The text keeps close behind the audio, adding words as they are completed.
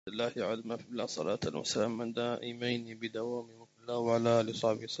الله علم في الله صلاة وسلاما دائمين بدوام الله وعلى آله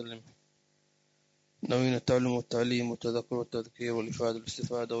وصحبه وسلم. نوين التعلم والتعليم والتذكر والتذكير والإفادة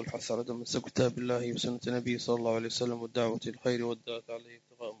والاستفادة والحث على تمسك كتاب الله وسنة النبي صلى الله عليه وسلم والدعوة الخير والدعوة عليه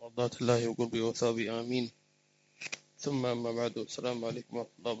ابتغاء مرضات الله وقربه وثوابه آمين. ثم أما بعد، السلام عليكم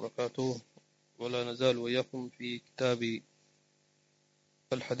ورحمة الله وبركاته. ولا نزال وإياكم في كتاب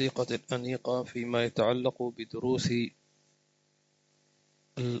الحديقة الأنيقة فيما يتعلق بدروس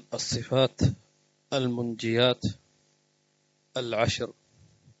الصفات المنجيات العشر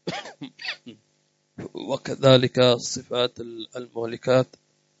وكذلك الصفات المهلكات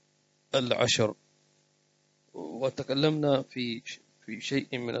العشر. وتكلمنا في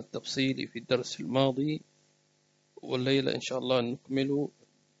شيء من التفصيل في الدرس الماضي، والليلة إن شاء الله نكمل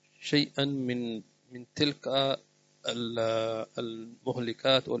شيئا من تلك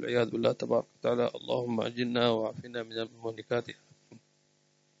المهلكات والعياذ بالله تبارك وتعالى. اللهم أجلنا وعافنا من المهلكات.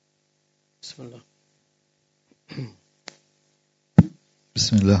 بسم الله.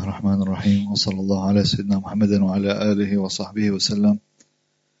 بسم الله الرحمن الرحيم، وصلى الله على سيدنا محمد وعلى آله وصحبه وسلم.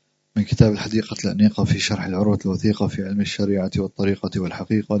 من كتاب الحديقة الأنيقة في شرح العروة الوثيقة في علم الشريعة والطريقة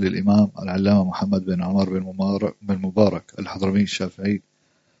والحقيقة للإمام العلامة محمد بن عمر بن مبارك الحضرمي الشافعي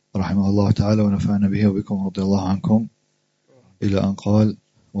رحمه الله تعالى ونفعنا به وبكم رضي الله عنكم، إلى أن قال: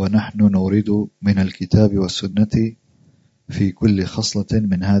 ونحن نورد من الكتاب والسنة في كل خصلة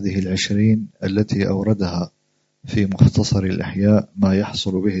من هذه 20 التي أوردها في مختصر الإحياء ما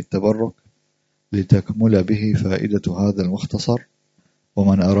يحصل به التبرك لتكمل به فائدة هذا المختصر،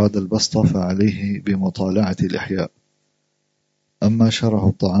 ومن أراد البسط فعليه بمطالعة الإحياء. أما شره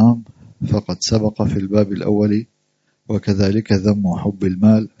الطعام فقد سبق في الباب الأول، وكذلك ذم حب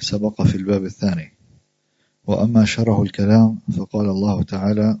المال سبق في الباب الثاني. وأما شره الكلام فقال الله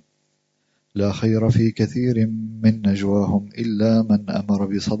تعالى: لا خير في كثير من نجواهم إلا من أمر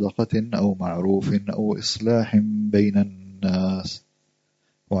بصدقة أو معروف أو إصلاح بين الناس.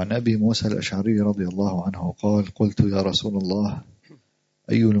 وعن أبي موسى الأشعري رضي الله عنه قال: قلت يا رسول الله،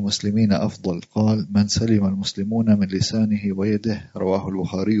 أي المسلمين أفضل؟ قال: من سلم المسلمون من لسانه ويده. رواه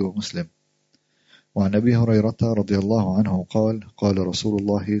البخاري ومسلم. وعن أبي هريرة رضي الله عنه قال: قال رسول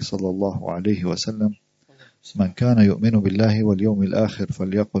الله صلى الله عليه وسلم: من كان يؤمن بالله واليوم الآخر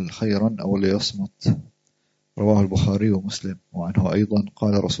فليقل خيرا أو ليصمت. رواه البخاري ومسلم. وعنه أيضا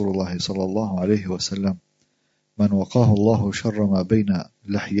قال رسول الله صلى الله عليه وسلم: من وقاه الله شر ما بين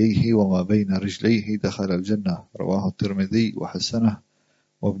لحييه وما بين رجليه دخل الجنة. رواه الترمذي وحسنه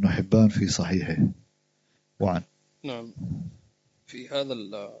وابن حبان في صحيحه. نعم، في هذا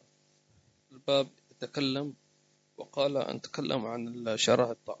الباب يتكلم وقال أن تكلم عن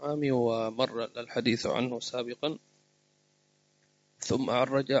شره الطعام ومر الحديث عنه سابقا، ثم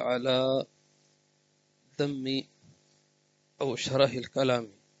عرج على ذم أو شره الكلام.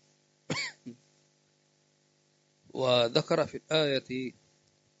 وذكر في الآية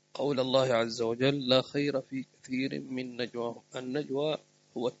قول الله عز وجل: لا خير في كثير من نجواهم. النجوى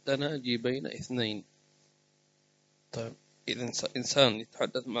هو التناجي بين اثنين. طيب، إذا إنسان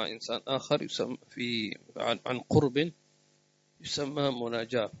يتحدث مع إنسان آخر يسمى عن قرب يسمى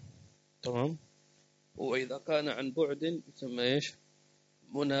مناجاة، تمام. وإذا كان عن بعد يسمى إيش؟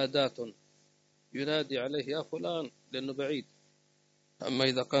 منادات، ينادي عليه يا فلان لأنه بعيد. أما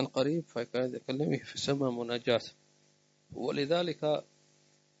إذا كان قريب فكان يكلمه فيسمى مناجاة. ولذلك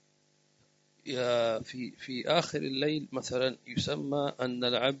في آخر الليل مثلا يسمى أن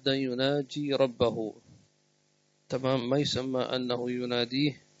العبد يناجي ربه، تمام. ما يسمى أنه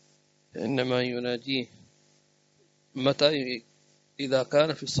يناديه، إنما يناجيه متى؟ إذا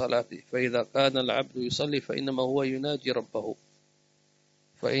كان في الصلاة. فإذا كان العبد يصلي فإنما هو يناجي ربه.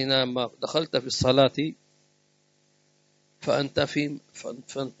 فإنما دخلت في الصلاة فأنت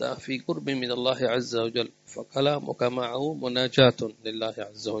في قرب من الله عز وجل، فكلامك معه مناجاة لله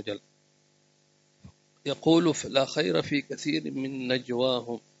عز وجل. يقول: لا خير في كثير من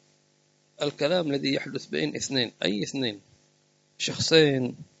نجواهم. الكلام الذي يحدث بين اثنين، أي اثنين؟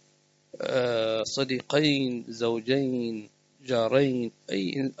 شخصين، صديقين، زوجين، جارين،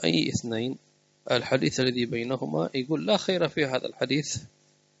 أي اثنين. الحديث الذي بينهما يقول لا خير في هذا الحديث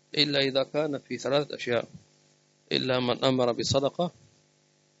إلا إذا كان في 3 أشياء: إلا من أمر بصدقة،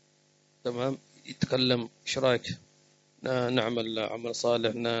 تمام، يتكلم إيش رأيك نعمل عمل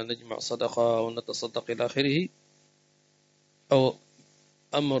صالح، نجمع صدقة ونتصدق إلى آخره، أو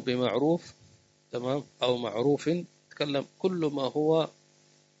أمر بمعروف، تمام، أو معروف، تكلم كل ما هو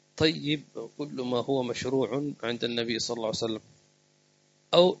طيب وكل ما هو مشروع عند النبي صلى الله عليه وسلم،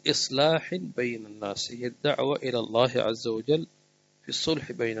 أو إصلاح بين الناس، هي الدعوة إلى الله عز وجل في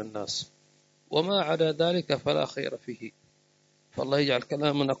الصلح بين الناس. وما عدا ذلك فلا خير فيه. فالله يجعل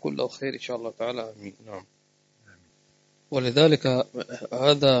كلامنا كله خير إن شاء الله تعالى. آمين. نعم. ولذلك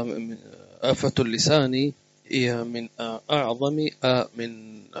هذا من آفة اللسان، هي من أعظم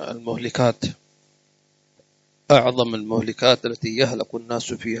من المهلكات، أعظم المهلكات التي يهلك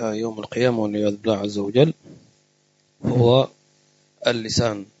الناس فيها يوم القيامة والعياذ بالله عز وجل هو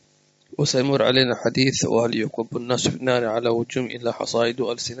اللسان. وسيمر علينا حديث: وهل يكب الناس في النار على وجوههم إلا حصائد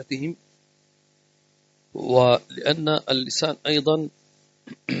ألسنتهم. ولأن اللسان أيضا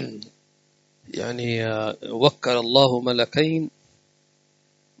يعني وكل الله ملكين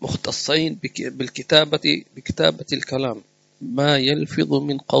مختصين بكتابة الكلام، ما يلفظ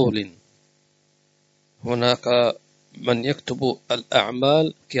من قول. هناك من يكتب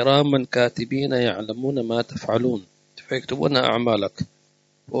الأعمال كراما كاتبين يعلمون ما تفعلون، فيكتبون أعمالك.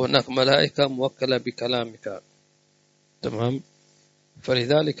 وهناك ملائكة موكلة بكلامك. تمام.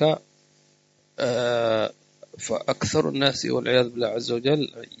 فلذلك فأكثر الناس والعياذ بالله عز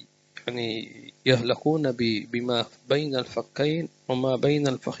وجل يعني يهلكون بما بين الفكين وما بين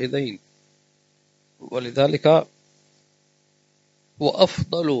الفخذين. ولذلك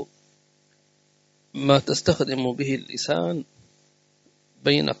وأفضل ما تستخدم به اللسان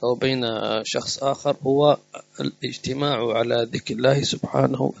بينك وبين شخص آخر هو الاجتماع على ذكر الله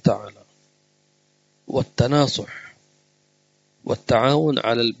سبحانه وتعالى، والتناصح، والتعاون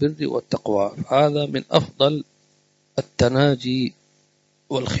على البر والتقوى. هذا من أفضل التناجي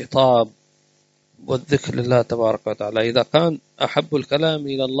والخطاب والذكر لله تبارك وتعالى. إذا كان أحب الكلام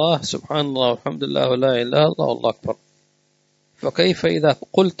إلى الله سبحان الله والحمد لله ولا إله إلا الله والله أكبر، فكيف إذا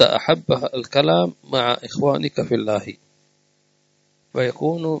قلت أحب الكلام مع إخوانك في الله،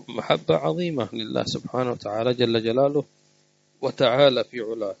 فيكون محبة عظيمة لله سبحانه وتعالى جل جلاله وتعالى في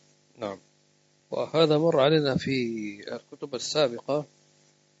علاه. نعم. وهذا مر علينا في الكتب السابقة.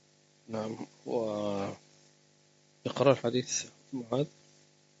 نعم. وإقرار الحديث معاذ.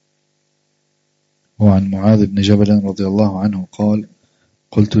 وعن معاذ بن جبل رضي الله عنه قال: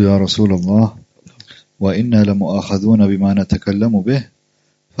 قلت يا رسول الله، وإنا لمؤاخذون بما نتكلم به،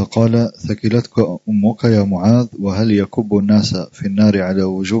 فقال: ثكلتك أمك يا معاذ، وهل يكب الناس في النار على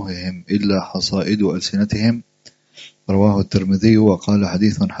وجوههم إلا حصائد ألسنتهم؟ رواه الترمذي وقال: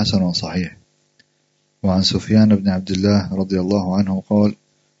 حديث حسن صحيح. وعن سفيان بن عبد الله رضي الله عنه قال: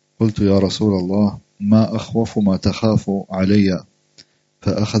 قلت يا رسول الله، ما أخوف ما تخاف علي؟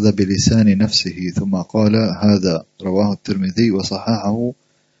 فأخذ بلسان نفسه ثم قال: هذا. رواه الترمذي وصححه،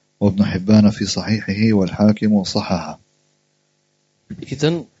 وابن حبان في صحيحه، والحاكم صححه.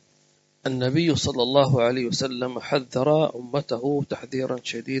 إذن النبي صلى الله عليه وسلم حذر أمته تحذيرا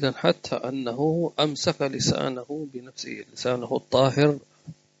شديدا، حتى أنه أمسك لسانه بنفسه، لسانه الطاهر.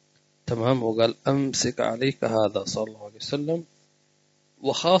 تمام. وقال: أمسك عليك هذا صلى الله عليه وسلم.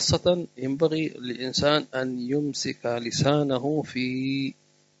 وخاصة ينبغي للإنسان أن يمسك لسانه في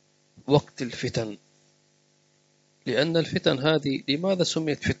وقت الفتن، لأن الفتن هذه لماذا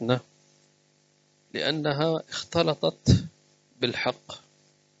سميت فتنة؟ لأنها اختلطت بالحق،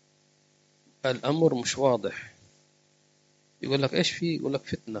 الأمر مش واضح. يقول لك إيش فيه؟ يقول لك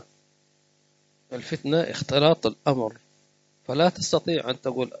فتنة. الفتنة اختلاط الأمر، فلا تستطيع أن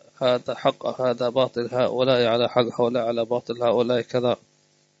تقول هذا حق هذا باطل، هؤلاء على حق هؤلاء على باطل، هؤلاء كذا.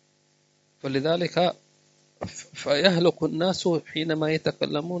 فلذلك فيهلك الناس حينما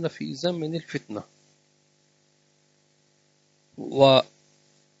يتكلمون في زمن الفتنة.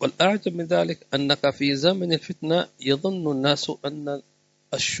 والأعجب من ذلك أنك في زمن الفتنة يظن الناس أن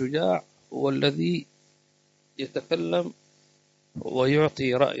الشجاع هو الذي يتكلم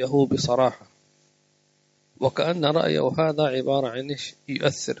ويعطي رأيه بصراحة، وكأن رأيه هذا عبارة عن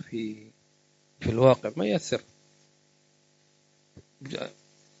يؤثر في الواقع. ما يؤثر،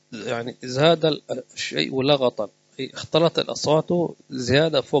 يعني زاد الشيء لغطا، اختلط الأصوات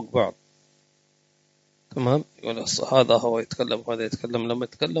زيادة فوق بعض. تمام. يقول هذا هو يتكلم وهذا يتكلم. لما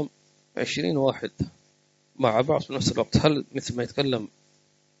يتكلم 20 واحد مع بعض في نفس الوقت، هل مثل ما يتكلم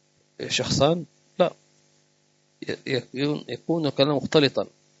شخصان؟ لا، يكون كلام مختلطا.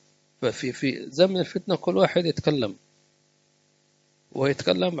 في زمن الفتنة كل واحد يتكلم،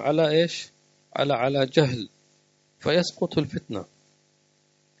 ويتكلم على إيش؟ على جهل، فيسقط الفتنة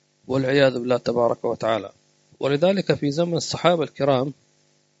والعياذ بالله تبارك وتعالى. ولذلك في زمن الصحابة الكرام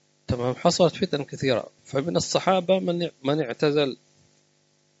تمام حصلت فتن كثيرة، فمن الصحابة من اعتزل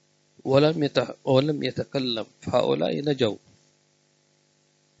ولم يتكلم، فهؤلاء نجوا.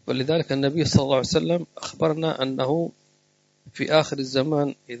 ولذلك النبي صلى الله عليه وسلم أخبرنا أنه في آخر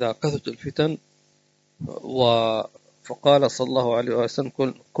الزمان إذا كثرت الفتن فقال صلى الله عليه وسلم: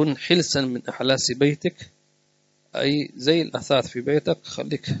 كن حلسا من أحلاس بيتك، أي زي الأثاث في بيتك،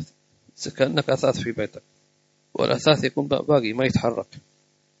 خليك كأنك أثاث في بيتك. والأثاث يكون باقي ما يتحرك.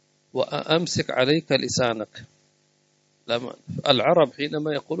 وأمسك عليك لسانك. لما العرب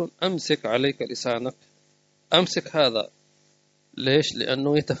حينما يقولون أمسك عليك لسانك، أمسك هذا ليش؟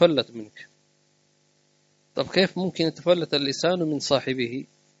 لأنه يتفلت منك. طب كيف ممكن يتفلت اللسان من صاحبه؟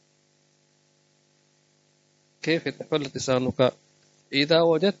 كيف يتفلت لسانك؟ إذا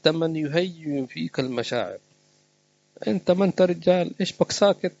وجدت من يهيج فيك المشاعر. أنت ما أنت رجال، إيش بك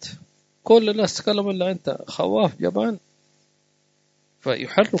ساكت؟ كل الناس تتكلم إلا أنت، خواف جبان،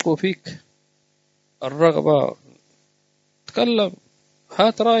 فيحركوا فيك الرغبة. تكلم،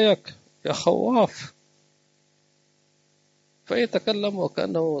 هات رأيك يا خواف. فيتكلم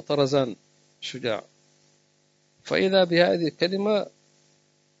وكأنه طرزان شجاع. فإذا بهذه الكلمة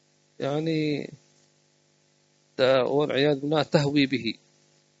يعني والعياذ بالله تهوي به.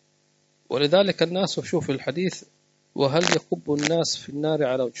 ولذلك الناس، شوف الحديث، وهل يكب الناس في النار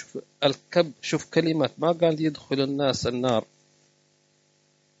على، شوف الكب، شوف كلمة، ما قال يدخل الناس النار،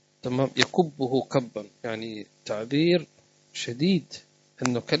 تمام، يكبه كبا، يعني تعبير شديد،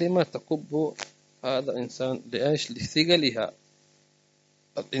 أنه كلمة تكب هذا إنسان لإيش؟ لثقلها.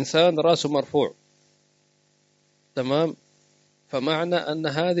 الإنسان رأسه مرفوع، تمام، فمعنى أن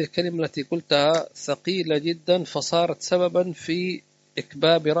هذه الكلمة التي قلتها ثقيلة جدا، فصارت سببا في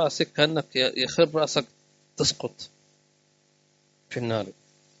إكباب رأسك، كأنك يخر رأسك تسقط في النار.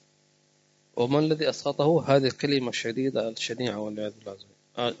 وما الذي أسقطه؟ هذه الكلمة الشديدة الشنيعة والعياذ بالله.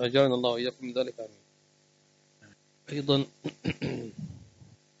 أجارنا الله وإياكم من ذلك، آمين. أيضا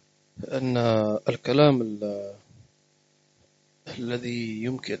أن الكلام الذي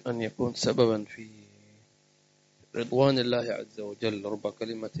يمكن أن يكون سببا في رضوان الله عز وجل، رب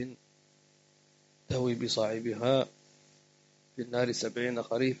كلمة تهوي بصاحبها في النار 70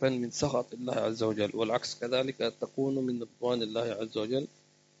 خريفا من سخط الله عز وجل، والعكس كذلك، تكون من رضوان الله عز وجل،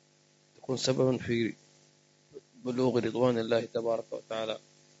 تكون سببا في بلوغ رضوان الله تبارك وتعالى.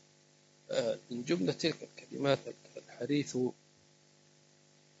 من جملة تلك الكلمات الحديث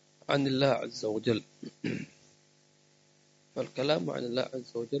عن الله عز وجل. فالكلام عن الله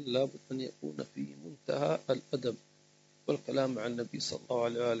عز وجل لابد أن يكون في منتهى الأدب، والكلام عن النبي صلى الله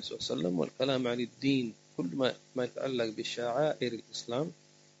عليه وآله وسلم، والكلام عن الدين، كل ما يتعلق بشعائر الإسلام،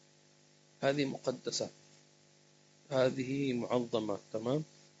 هذه مقدسة، هذه معظمة، تمام،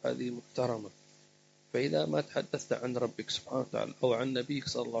 هذه محترمة. فإذا ما تحدثت عن ربك سبحانه وتعالى أو عن نبيك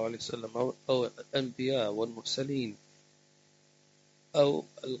صلى الله عليه وسلم أو الأنبياء والمرسلين أو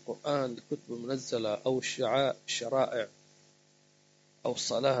القرآن، الكتب المنزلة، أو الشرائع أو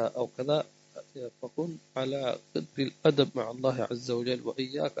الصلاة أو كذا، فكن على قدر الأدب مع الله عز وجل،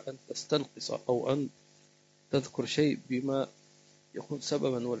 وإياك أن تستنقص أو أن تذكر شيء بما يكون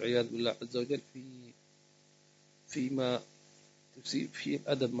سببا والعياذ بالله عز وجل فيما تسيء فيه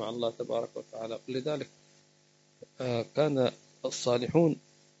الأدب مع الله تبارك وتعالى. لذلك كان الصالحون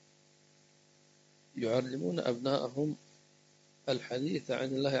يعلمون أبنائهم الحديث عن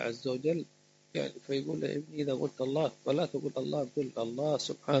الله عز وجل، يعني فيقول يا ابني إذا قلت الله فلا تقول الله، قل الله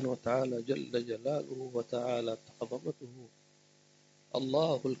سبحانه وتعالى جل جلاله وتعالى عظمته،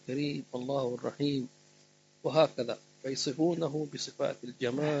 الله الكريم، الله الرحيم، وهكذا. فيصفونه بصفات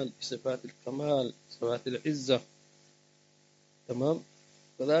الجمال، بصفات الكمال، بصفات العزة، تمام.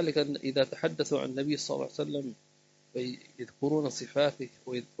 كذلك إذا تحدثوا عن النبي صلى الله عليه وسلم فيذكرون صفاته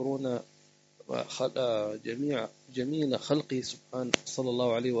ويذكرون جميع خلقه سبحانه صلى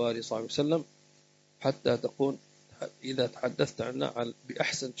الله عليه وآله وصحبه وسلم، حتى تكون إذا تحدثت عنه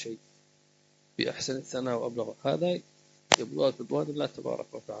بأحسن شيء، بأحسن الثناء وأبلغ، هذا يبلغ رضوان الله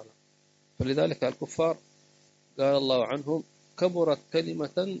تبارك وتعالى. فلذلك الكفار قال الله عنهم كبرت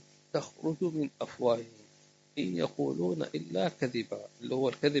كلمة تخرج من أفواههم إن يقولون إلا كذبا، اللي هو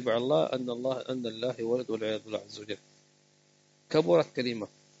الكذب على الله، أن الله ولد والعياذ بالله عز وجل. كبرت كلمة،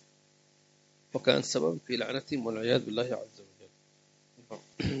 فكان سبب في لعنتهم والعياذ بالله عز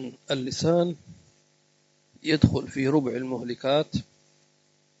وجل. اللسان يدخل في ربع المهلكات،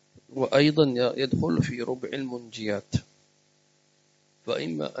 وأيضا يدخل في ربع المنجيات.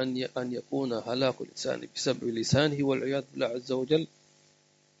 فإما أن يكون هلاك الإنسان بسبب لسانه والعياذ بالله عز وجل،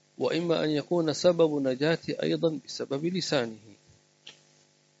 وإما أن يكون سبب نجاته أيضا بسبب لسانه.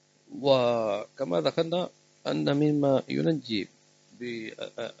 وكما ذكرنا أن مما ينجي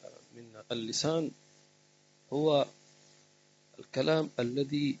من اللسان هو الكلام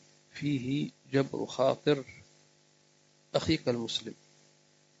الذي فيه جبر خاطر أخيك المسلم،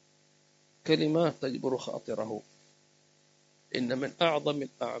 كلمة تجبر خاطره. إن من أعظم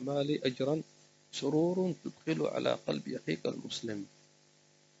الأعمال أجرا سرور تدخل على قلب أخيك المسلم،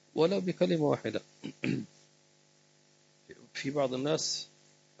 ولو بكلمة واحدة. في بعض الناس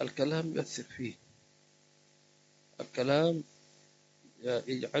الكلام يؤثر فيه، الكلام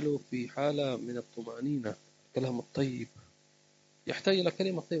يجعله في حالة من الطمأنينة. الكلام الطيب يحتاج إلى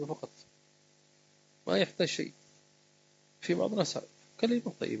كلمة طيبة فقط، ما يحتاج شيء. في بعض الناس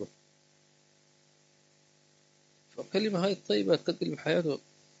كلمة طيبة، فالكلمة هاي الطيبة تقلب حياته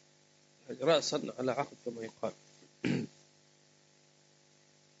رأسا على عقب كما يقال.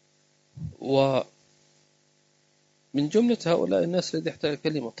 ومن جملة هؤلاء الناس الذي يحتاج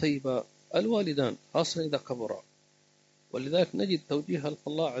كلمة طيبة الوالدان، خاصة إذا كبرا. ولذلك نجد توجيه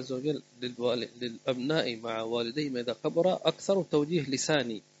الله عز وجل للأبناء مع والديهم إذا كبرا أكثر توجيه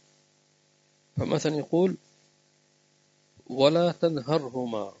لساني. فمثلا يقول: ولا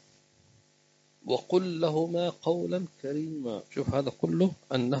تنهرهما وقل لهما قولا كريما. شوف هذا كله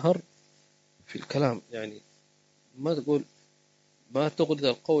النهر في الكلام، يعني ما تقول، ما تغلظ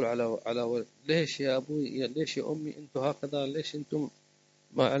القول على ليش يا أبوي، ليش يا أمي أنتم هكذا، ليش أنتم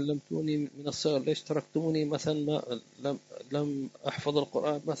ما علمتوني من الصغر، ليش تركتموني مثلا ما لم أحفظ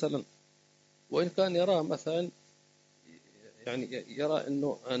القرآن مثلا. وإن كان يرى مثلا، يعني يرى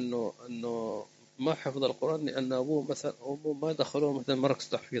أنه ما حفظ القرآن لأن أبوه مثلا أمه ما دخلوه مثلا مركز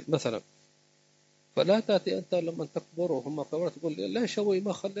تحفيظ مثلا. فلا تأتي أنت لما تكبر وهم كبار تقول ليش أبوي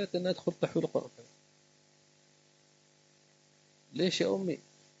ما خليت أن أدخل تحفيظ القرآن، ليش يا أمي،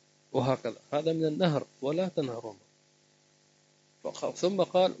 وهكذا. هذا من النهر. ولا تنهرهما. ثم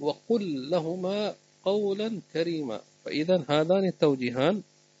قال: وقل لهما قولا كريما. فإذا هذان التوجيهان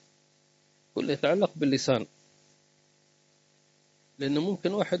كل يتعلق باللسان. لأنه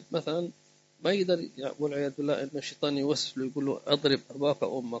ممكن واحد مثلا ما يقدر، والعياذ بالله، إن الشيطان يوسوس له يقول له أضرب أباك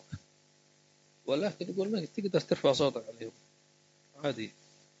أمك، ولكن يقول ما تقدر ترفع صوتك عليهم عادي.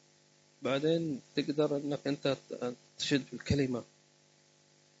 بعدين تقدر أنك أنت تشد في الكلمة،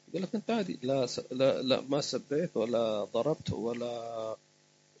 يقول لك أنت عادي، لا ما سبيت ولا ضربت ولا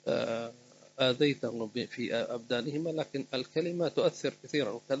آذيتهم في أبدانهما، لكن الكلمة تؤثر كثيرا.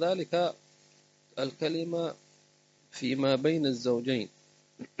 وكذلك الكلمة فيما بين الزوجين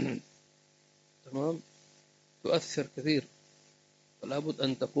تمام، تؤثر كثير. فلا بد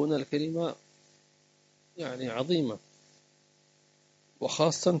أن تكون الكلمة يعني عظيمة،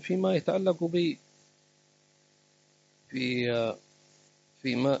 وخاصة فيما يتعلق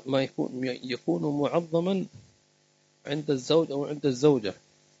فيما يكون معظما عند الزوج أو عند الزوجة.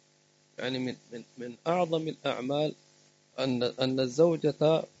 يعني من أعظم الأعمال أن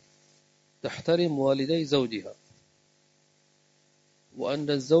الزوجة تحترم والدي زوجها، وأن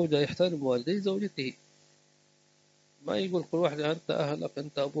الزوج يحترم والدي زوجته. ما يقول كل واحد أنت أهلك،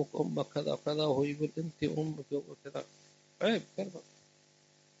 أنت أبوك أمك كذا كذا، وهو يقول أنت أمك وكذا. عيب كذا،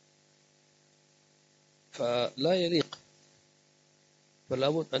 فلا يليق. فلا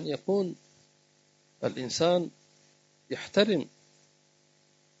بد أن يكون الإنسان يحترم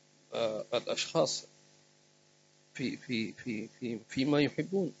الأشخاص فيما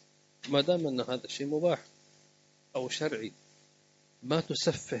يحبون، ما دام أن هذا الشيء مباح أو شرعي. ما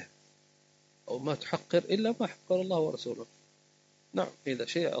تسفه أو ما تحقر إلا ما حقر الله ورسوله. نعم، إذا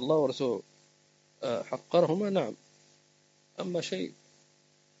شيء الله ورسوله حقرهما نعم. أما شيء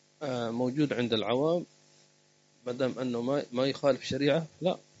موجود عند العوام ما دام أنه ما يخالف شريعة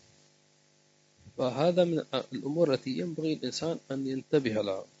لا. فهذا من الأمور التي ينبغي الإنسان أن ينتبه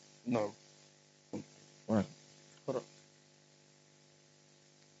لها. نعم.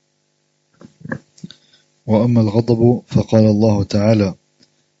 وأما الغضب فقال الله تعالى: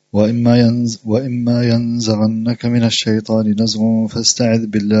 وإما ينزغنك من الشيطان نزغ فاستعذ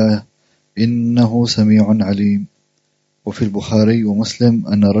بالله إنه سميع عليم. وفي البخاري ومسلم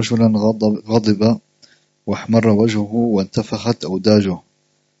أن رجلا غضب واحمر وجهه وانتفخت أوداجه،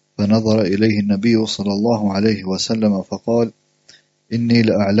 فنظر إليه النبي صلى الله عليه وسلم فقال: إني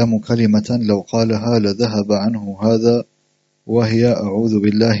لأعلم كلمة لو قالها لذهب عنه هذا، وهي أعوذ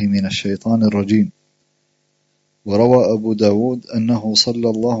بالله من الشيطان الرجيم. وروى أبو داود أنه صلى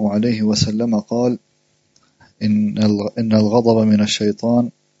الله عليه وسلم قال: إن الغضب من الشيطان،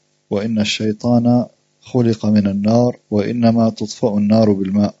 وإن الشيطان خلق من النار، وإنما تطفأ النار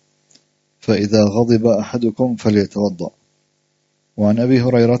بالماء، فإذا غضب أحدكم فليتوضأ. وعن أبي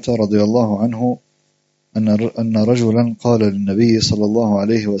هريرة رضي الله عنه أن رجلا قال للنبي صلى الله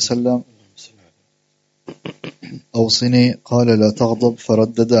عليه وسلم: أوصني. قال: لا تغضب.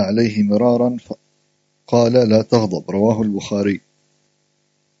 فردد عليه مرارا قال: لا تغضب. رواه البخاري.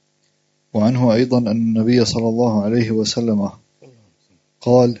 وعنه أيضا أن النبي صلى الله عليه وسلم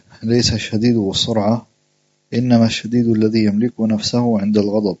قال: ليس الشديد بالسرعة، إنما الشديد الذي يملك نفسه عند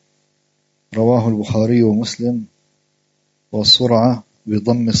الغضب. رواه البخاري ومسلم. والسرعة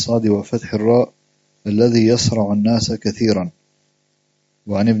بضم الصاد وفتح الراء الذي يسرع الناس كثيرا.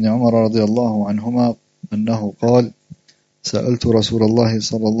 وعن ابن عمر رضي الله عنهما أنه قال: سألت رسول الله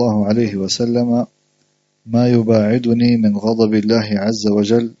صلى الله عليه وسلم: ما يباعدني من غضب الله عز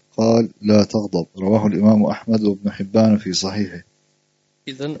وجل؟ قال: لا تغضب. رواه الإمام أحمد وابن حبان في صحيحه.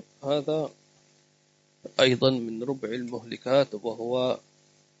 إذن هذا أيضا من ربع المهلكات، وهو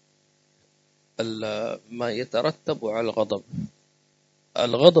ما يترتب على الغضب.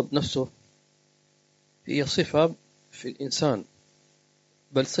 الغضب نفسه هي صفة في الإنسان،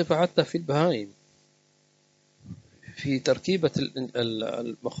 بل صفة حتى في البهائم، في تركيبة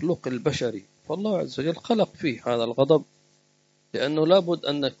المخلوق البشري. فالله عز وجل خلق فيه هذا الغضب، لأنه لابد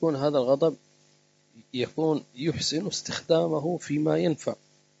أن يكون هذا الغضب يكون يحسن استخدامه فيما ينفع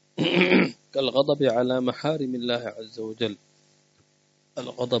كالغضب على محارم الله عز وجل،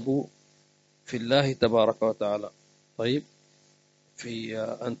 الغضب في الله تبارك وتعالى. طيب، في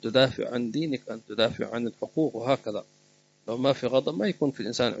أن تدافع عن دينك، أن تدافع عن الحقوق، وهكذا. لو ما في غضب ما يكون في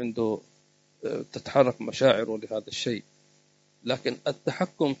الإنسان عنده تتحرك مشاعره لهذا الشيء. لكن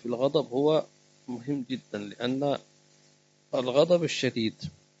التحكم في الغضب هو مهم جدا، لأن الغضب الشديد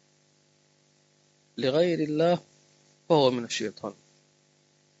لغير الله فهو من الشيطان.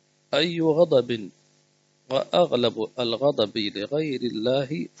 أي غضب وأغلب الغضب لغير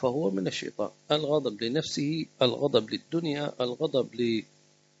الله فهو من الشيطان. الغضب لنفسه، الغضب للدنيا، الغضب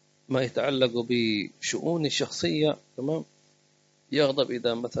لما يتعلق بشؤون الشخصية. تمام، يغضب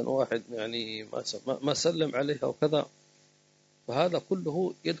إذا مثلا واحد يعني ما سلم عليه أو كذا، فهذا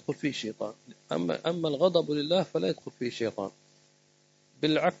كله يدخل فيه الشيطان. أما الغضب لله فلا يدخل فيه الشيطان،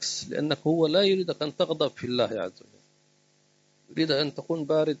 بالعكس، لأنك هو لا يريدك أن تغضب في الله عز وجل، يريد أن تكون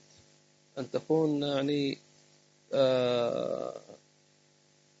بارد، أن تكون يعني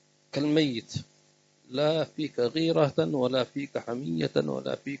كالميت، لا فيك غيرة ولا فيك حمية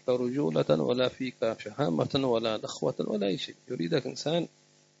ولا فيك رجولة ولا فيك شهامة ولا نخوة ولا أي شيء. يريدك إنسان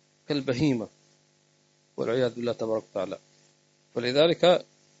كالبهيمة والعياذ بالله تبارك وتعالى. فلذلك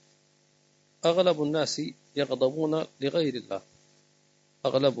أغلب الناس يغضبون لغير الله،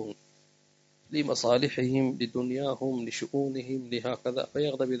 أغلبهم لمصالحهم، لدنياهم، لشؤونهم، لهكذا.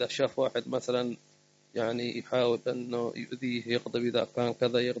 فيغضب إذا شاف واحد مثلا يعني يحاول أنه يؤذيه، يغضب إذا كان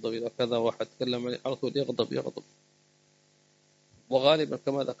كذا، يغضب إذا كذا، واحد تكلم عليه على طول يغضب. وغالبا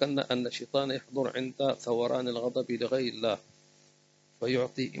كما ذكرنا أن الشيطان يحضر عند ثوران الغضب لغير الله،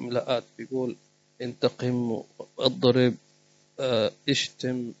 فيعطي إملاءات، بيقول انتقم، اضرب،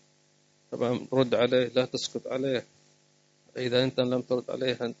 اشتم، طبعا رد عليه، لا تسكت عليه، إذا أنت لم ترد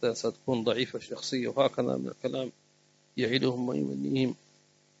عليه أنت ستكون ضعيف الشخصية، وهكذا من الكلام يعيدهم ويمنيهم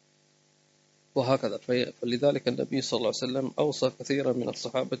وهكذا. فلذلك النبي صلى الله عليه وسلم أوصى كثيرا من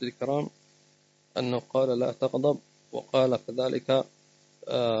الصحابة الكرام أنه قال لا تغضب، وقال كذلك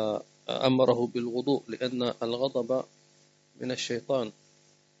أمره بالوضوء، لأن الغضب من الشيطان،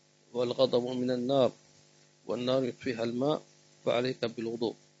 والغضب من النار، والنار يطفيها الماء، فعليك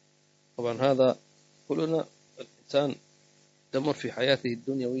بالوضوء. طبعا هذا كلنا، الإنسان تمر في حياته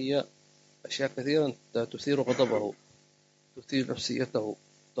الدنيوية أشياء كثيرة تثير غضبه، تثير نفسيته،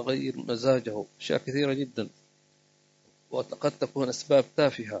 تغير مزاجه، أشياء كثيرة جدا، وقد تكون أسباب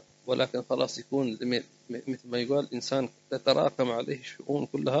تافهة، ولكن خلاص يكون مثل ما يقول الإنسان تتراكم عليه الشؤون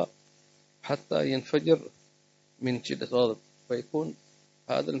كلها حتى ينفجر من شدة الغضب، فيكون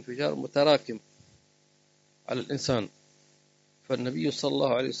هذا الانفجار متراكم على الإنسان. فالنبي صلى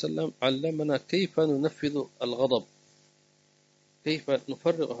الله عليه وسلم علمنا كيف ننفذ الغضب، كيف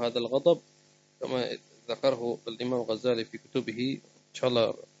نفرغ هذا الغضب، كما ذكره الإمام الغزالي في كتبه. إن شاء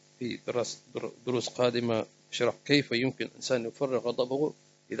الله في دروس قادمة نشرح كيف يمكن الإنسان يفرغ غضبه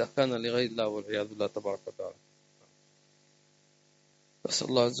إذا كان لغير الله والعياذ بالله تبارك وتعالى. أسأل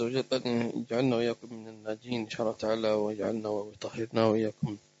الله عز وجل أن يجعلنا وإياكم من الناجين إن شاء الله تعالى، ويجعلنا ويطهرنا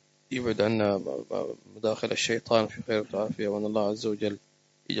وإياكم، يبعد عنا مداخل الشيطان في خير وعافية، وأن الله عز وجل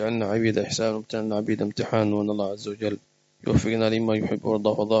يجعلنا عبيد إحسان وامتحنا عبيد امتحان، وأن الله عز وجل يوفقنا لما يحب ويرضى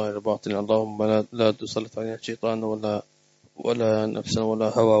وظاهر باطن. اللهم لا تسلط علينا الشيطان ولا نفسا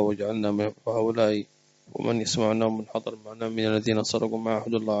ولا هوى، واجعلنا من هؤلاء ومن يسمعنا ومن حضر معنا من الذين صدقوا ما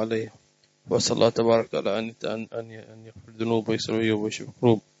عهد الله عليه. وأسأل الله تبارك وتعالى أن يغفر ذنوب ويسر عيوب ويشفي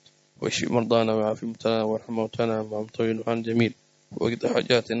كروب ويشفي مرضانا ويعافي مبتلانا ويرحم موتانا مع مطوين عن جميل، ويقضي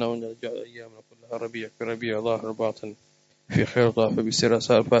حاجاتنا، ونجعل أيامنا كلها ربيع في ربيع ظاهر باطن في خير ضعف بسر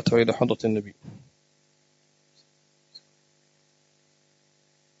أسال الفاتحة إلى حضرة النبي.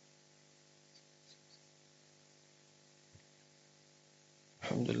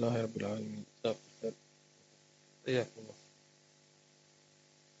 الحمد لله رب العالمين. إياكم الله.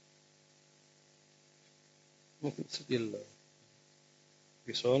 ممكن تسجل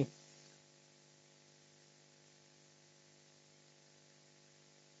في سؤال؟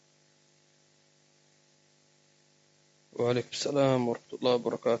 وعليكم السلام ورحمة الله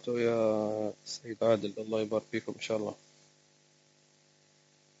وبركاته يا سيد عادل، الله يبارك فيكم إن شاء الله.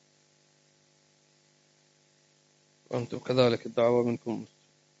 وأنتم كذلك الدعوة منكم.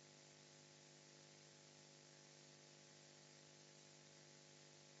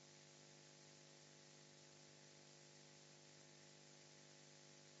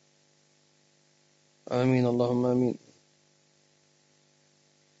 آمين اللهم آمين.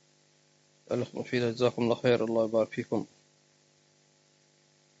 الأخ مفيد جزاكم الله خير، الله يبارك فيكم.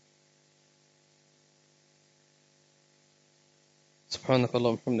 سبحانك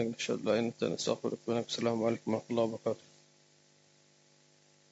اللهم وبحمدك، نشهد أن لا إله إلا أنت، نستغفرك ونتوب إليك. السلام عليكم ورحمة الله وبركاته.